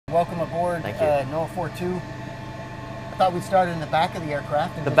Welcome aboard NOAA 42. I thought we'd start in the back of the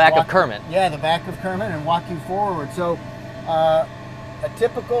aircraft. And the back of Kermit. Yeah, the back of Kermit, and walk you forward. So a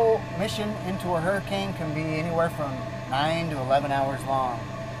typical mission into a hurricane can be anywhere from 9 to 11 hours long.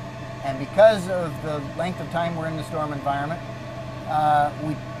 And because of the length of time we're in the storm environment,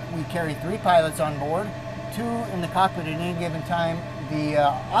 we carry 3 pilots on board, 2 in the cockpit at any given time. The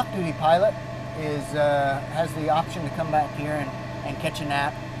off-duty pilot has the option to come back here and catch a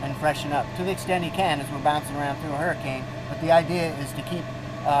nap and freshen up to the extent he can as we're bouncing around through a hurricane. But the idea is to keep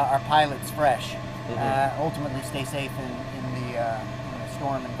our pilots fresh, ultimately stay safe in the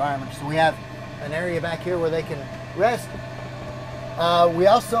storm environment. So we have an area back here where they can rest. We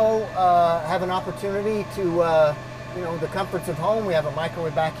also have an opportunity to the comforts of home. We have a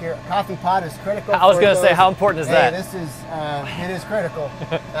microwave back here. A coffee pot is critical. I was going to say, how important is that? This is it is critical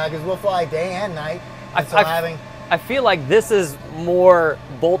because we'll fly day and night. I feel like this is more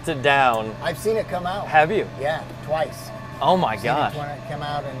bolted down. I've seen it come out. Have you? Yeah, twice. Oh my gosh! When it came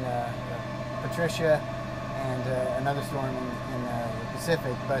out in Patricia and another storm in the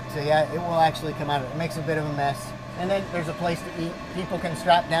Pacific, but yeah, it will actually come out. It makes a bit of a mess. And then there's a place to eat. People can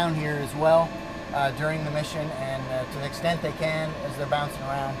strap down here as well during the mission, and to the extent they can, as they're bouncing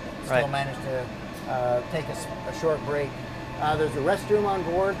around, still manage to take a short break. There's a restroom on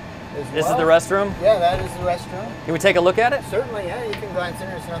board as well. This is the restroom? Yeah, that is the restroom. Can we take a look at it? Certainly, yeah. You can go and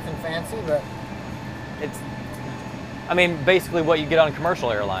it's nothing fancy, but it's, I mean, basically what you get on a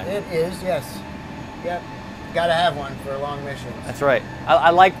commercial airline. It is, yes. Yep. Got to have one for long missions. That's right. I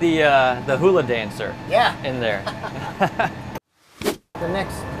like the hula dancer. Yeah. In there. The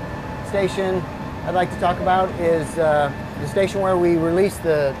next station I'd like to talk about is the station where we release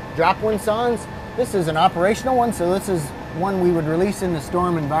the drop wind sondes. This is an operational one, so this is one we would release in the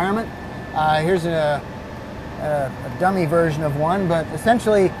storm environment. Here's a dummy version of one, but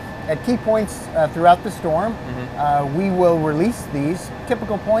essentially at key points throughout the storm, we will release these.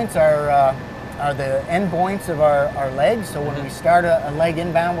 Typical points are the end points of our legs. So when we start a leg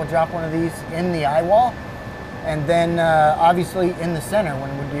inbound, we'll drop one of these in the eye wall. And then obviously in the center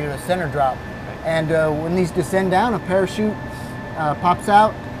when we do a center drop. And when these descend down, a parachute pops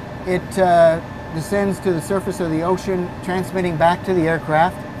out. It descends to the surface of the ocean, transmitting back to the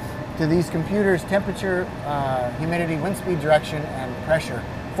aircraft, to these computers, temperature, humidity, wind speed, direction, and pressure.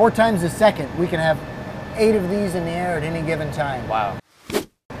 4 times a second, we can have 8 of these in the air at any given time. Wow.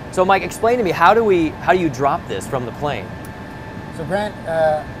 So Mike, explain to me, how do you drop this from the plane? So Grant,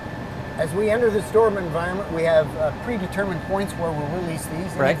 as we enter the storm environment, we have predetermined points where we'll release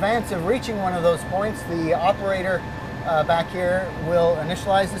these. In advance of reaching one of those points, the operator back here will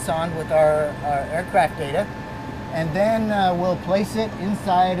initialize the sonde with our aircraft data, and then we'll place it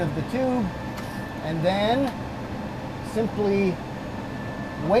inside of the tube, and then simply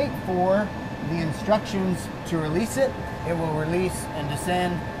wait for the instructions to release it. It will release and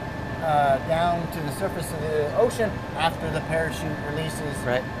descend down to the surface of the ocean after the parachute releases.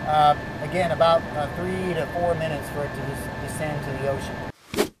 Again, about 3 to 4 minutes for it to descend to the ocean.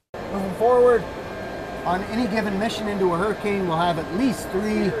 Moving forward, on any given mission into a hurricane, we'll have at least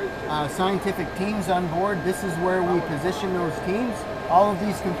 3 scientific teams on board. This is where we position those teams. All of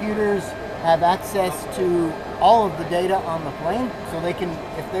these computers have access to all of the data on the plane, so they can,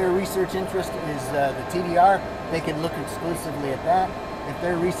 if their research interest is the TDR, they can look exclusively at that. If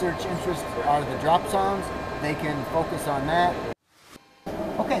their research interests are the drop sondes, they can focus on that.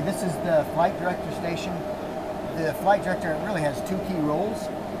 Okay, this is the flight director station. The flight director really has 2 key roles.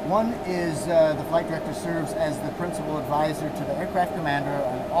 One is the flight director serves as the principal advisor to the aircraft commander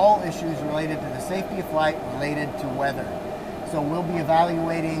on all issues related to the safety of flight related to weather. So we'll be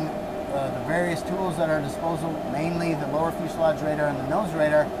evaluating the various tools at our disposal, mainly the lower fuselage radar and the nose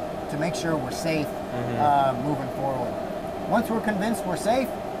radar, to make sure we're safe moving forward. Once we're convinced we're safe,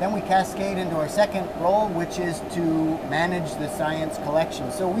 then we cascade into our second role, which is to manage the science collection.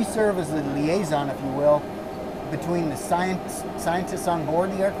 So we serve as the liaison, if you will, between the scientists on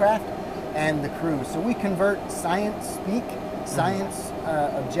board the aircraft and the crew. So we convert science speak, science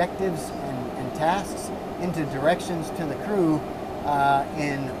objectives and tasks into directions to the crew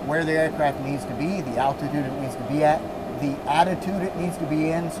in where the aircraft needs to be, the altitude it needs to be at, the attitude it needs to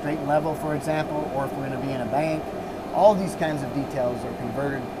be in, straight and level, for example, or if we're going to be in a bank. All these kinds of details are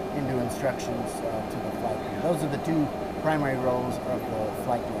converted into instructions to the flight crew. Those are the 2 primary roles of the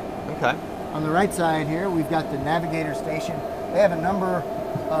flight director. Okay. On the right side here, we've got the navigator station. They have a number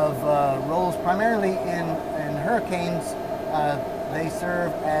of roles, primarily in hurricanes. They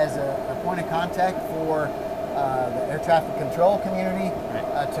serve as a point of contact for the air traffic control community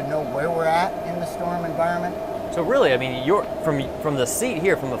to know where we're at in the storm environment. So really, I mean, you're from the seat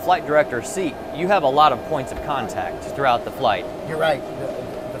here, from the flight director's seat, you have a lot of points of contact throughout the flight. You're right.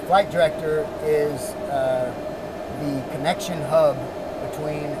 The flight director is the connection hub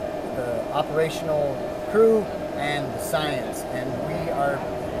between the operational crew and the science, and we are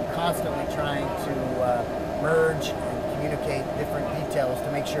constantly trying to merge and communicate different details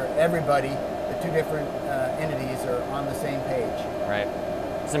to make sure everybody, the two different entities, are on the same page. Right.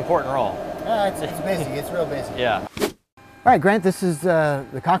 It's an important role. It's busy. It's real busy. Yeah. All right, Grant, this is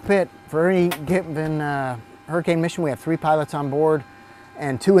the cockpit. For any given hurricane mission, we have 3 pilots on board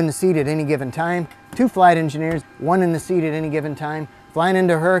and 2 in the seat at any given time. 2 flight engineers, 1 in the seat at any given time. Flying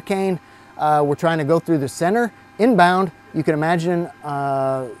into a hurricane, we're trying to go through the center. Inbound, you can imagine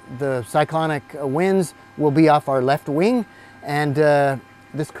the cyclonic winds will be off our left wing, and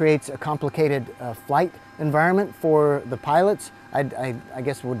this creates a complicated flight environment for the pilots. I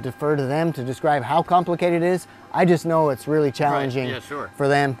guess would defer to them to describe how complicated it is. I just know it's really challenging Right. Yeah, sure. for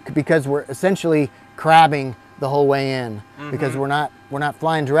them because we're essentially crabbing the whole way in, because we're not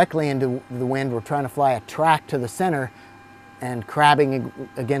flying directly into the wind. We're trying to fly a track to the center and crabbing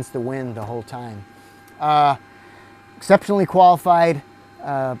against the wind the whole time. Exceptionally qualified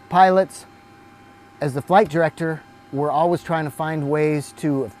pilots. As the flight director, we're always trying to find ways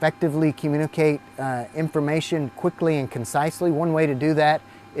to effectively communicate information quickly and concisely. One way to do that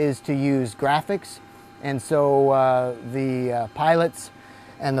is to use graphics. And so the pilots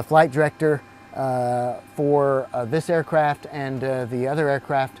and the flight director for this aircraft and the other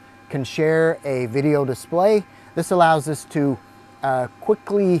aircraft can share a video display. This allows us to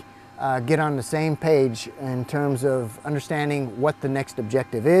quickly get on the same page in terms of understanding what the next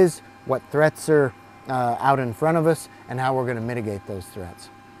objective is, what threats are out in front of us, and how we're going to mitigate those threats.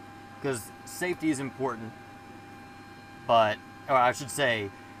 Because safety is important, but, or I should say,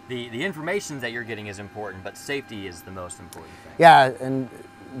 the information that you're getting is important, but safety is the most important thing. Yeah, and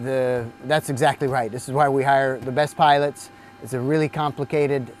that's exactly right. This is why we hire the best pilots. It's a really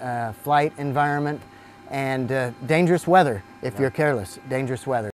complicated flight environment and dangerous weather if you're careless, dangerous weather.